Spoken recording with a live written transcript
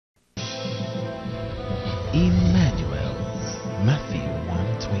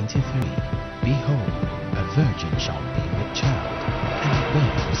23. Behold, a virgin shall be with child, and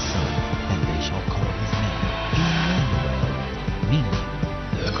bear a son, and they shall call his name Emmanuel, meaning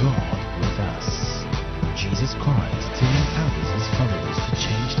God with us. Jesus Christ empowers his followers to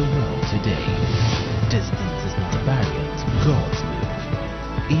change the world today. Distance is not a barrier to God's move.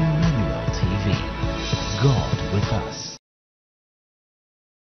 Emmanuel TV, God with us.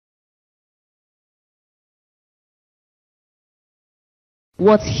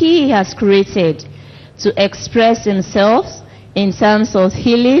 What he has created to express himself in terms of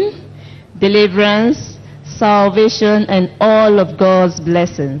healing, deliverance, salvation, and all of God's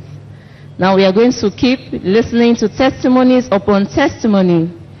blessings. Now we are going to keep listening to testimonies upon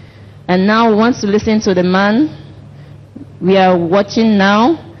testimony. And now we want to listen to the man we are watching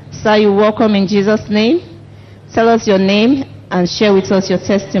now. Sir, you're welcome in Jesus' name. Tell us your name and share with us your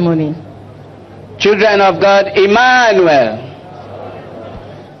testimony. Children of God, Emmanuel.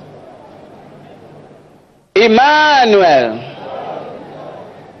 Emmanuel.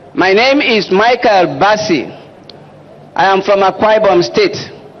 My name is Michael Bassi. I am from Akwa Ibom State.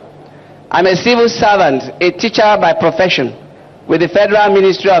 I'm a civil servant, a teacher by profession with the Federal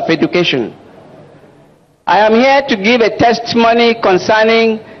Ministry of Education. I am here to give a testimony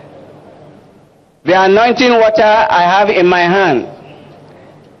concerning the anointing water I have in my hand.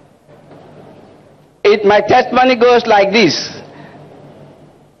 My testimony goes like this.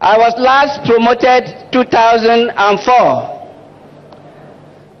 I was last promoted 2004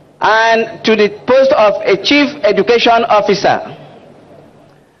 and to the post of a chief education officer,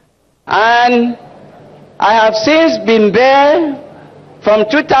 and I have since been there from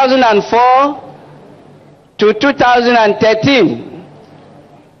 2004 to 2013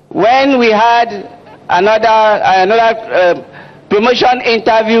 when we had another promotion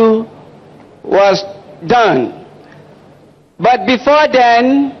interview was done. But before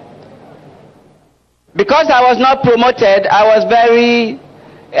then, because I was not promoted, I was very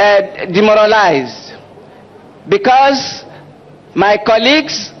demoralized. Because my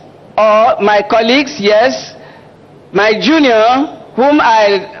colleagues, yes, my junior, whom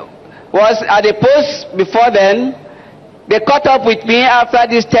I was at a post before then, they caught up with me after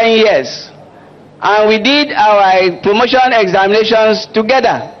these 10 years. And we did our promotion examinations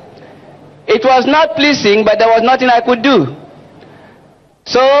together. It was not pleasing, but there was nothing I could do.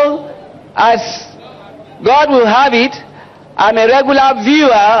 So, as God will have it, I'm a regular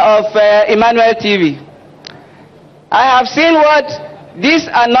viewer of Emmanuel TV. I have seen what this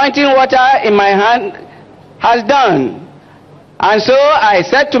anointing water in my hand has done. And so I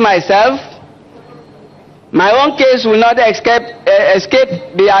said to myself, my own case will not escape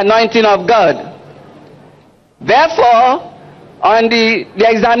the anointing of God. Therefore, the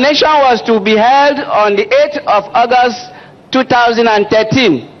examination was to be held on the 8th of August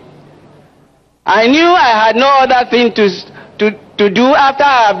 2013. I knew I had no other thing to do after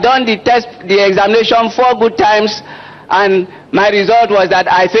I have done the examination 4 good times, and my result was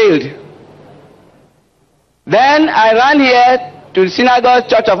that I failed. Then I ran here to the Synagogue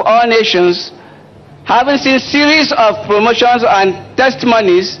Church of All Nations, having seen series of promotions and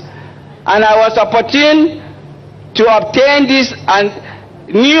testimonies, and I was opportune to obtain this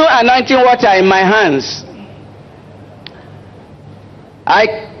new anointing water in my hands. I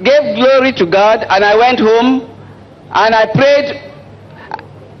gave glory to God, and I went home and I prayed.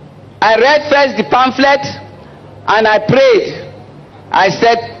 I read first the pamphlet and I prayed. I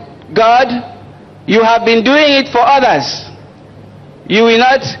said, God, you have been doing it for others. You will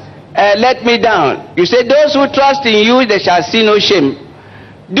not let me down. You said, those who trust in you, they shall see no shame.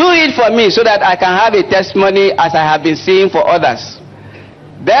 Do it for me so that I can have a testimony as I have been seeing for others.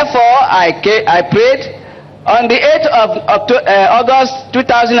 Therefore, I prayed. On the 8th of August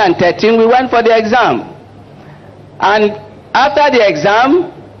 2013, we went for the exam. And after the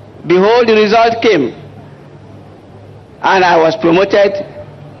exam, behold, the result came. And I was promoted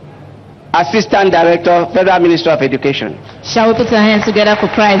Assistant Director, Federal Ministry of Education. Shall we put our hands together for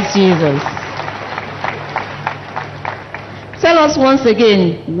Christ Jesus? Tell us once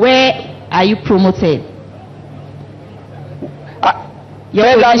again, where are you promoted?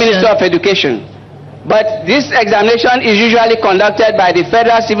 Federal Ministry of Education. But this examination is usually conducted by the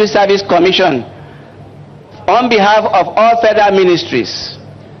Federal Civil Service Commission on behalf of all federal ministries.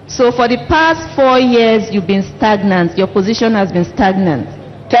 So for the past 4 years, you've been stagnant. Your position has been stagnant.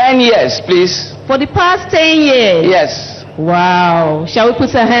 10 years, please. For the past 10 years? Yes. Wow. Shall we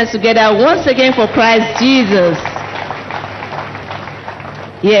put our hands together once again for Christ Jesus?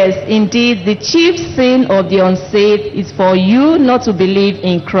 Yes, indeed, the chief sin of the unsaved is for you not to believe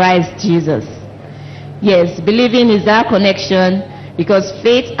in Christ Jesus. Yes, believing is that connection. Because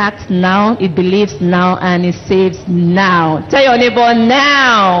faith acts now, it believes now, and it saves now. Tell your neighbor,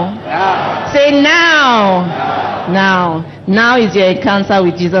 now. Now. Say now. Now. Now is your encounter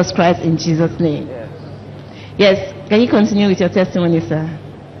with Jesus Christ in Jesus' name. Yes. Can you continue with your testimony, sir?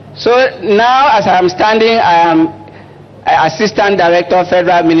 So now, as I am standing, I am Assistant Director,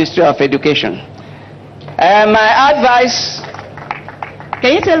 Federal Ministry of Education. My advice...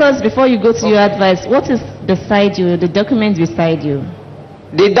 Can you tell us, before you go to your advice, what is beside you, the document beside you?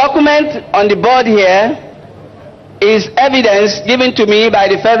 The document on the board here is evidence given to me by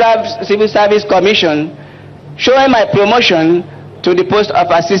the Federal Civil Service Commission showing my promotion to the post of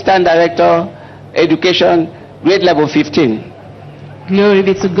Assistant Director, Education, grade level 15. Glory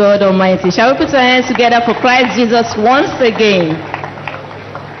be to God Almighty. Shall we put our hands together for Christ Jesus once again?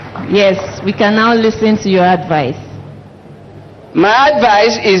 Yes, we can now listen to your advice. My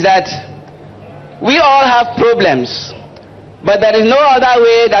advice is that we all have problems, but there is no other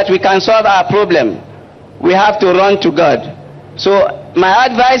way that we can solve our problem. We have to run to God. So my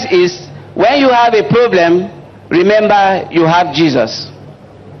advice is, when you have a problem, remember you have Jesus.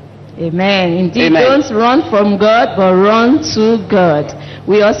 Amen. Indeed, Amen. Don't run from God, but run to God.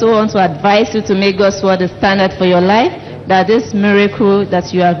 We also want to advise you to make God's word a standard for your life, that this miracle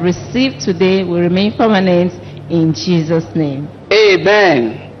that you have received today will remain permanent in Jesus' name.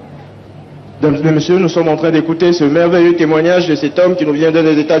 Amen. Mesdames et messieurs, nous sommes en train d'écouter ce merveilleux témoignage de cet homme qui nous vient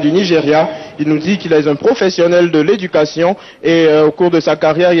des États du Nigeria. Il nous dit qu'il est un professionnel de l'éducation et au cours de sa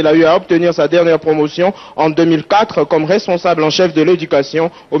carrière, il a eu à obtenir sa dernière promotion en 2004 comme responsable en chef de l'éducation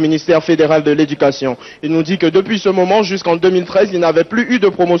au ministère fédéral de l'éducation. Il nous dit que depuis ce moment jusqu'en 2013, il n'avait plus eu de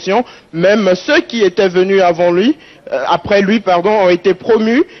promotion. Même ceux qui étaient venus après lui, ont été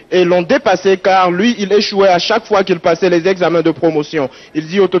promus et l'ont dépassé, car lui, il échouait à chaque fois qu'il passait les examens de promotion. Il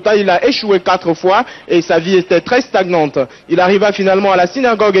dit au total, il a échoué 4 fois et sa vie était très stagnante. Il arriva finalement à la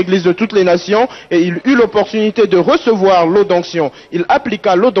synagogue église de toutes les nations et il eut l'opportunité de recevoir l'eau d'onction. Il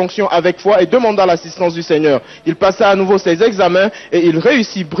appliqua l'eau d'onction avec foi et demanda l'assistance du Seigneur. Il passa à nouveau ses examens et il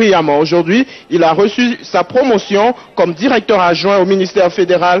réussit brillamment. Aujourd'hui, il a reçu sa promotion comme directeur adjoint au ministère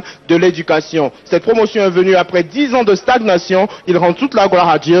fédéral de l'éducation. Cette promotion est venue après 10 ans de stagnation. Il rend toute la gloire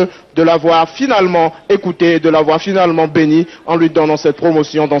à Dieu de l'avoir finalement écouté, de l'avoir finalement béni en lui donnant cette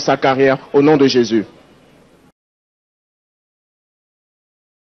promotion dans sa carrière au nom de Jésus.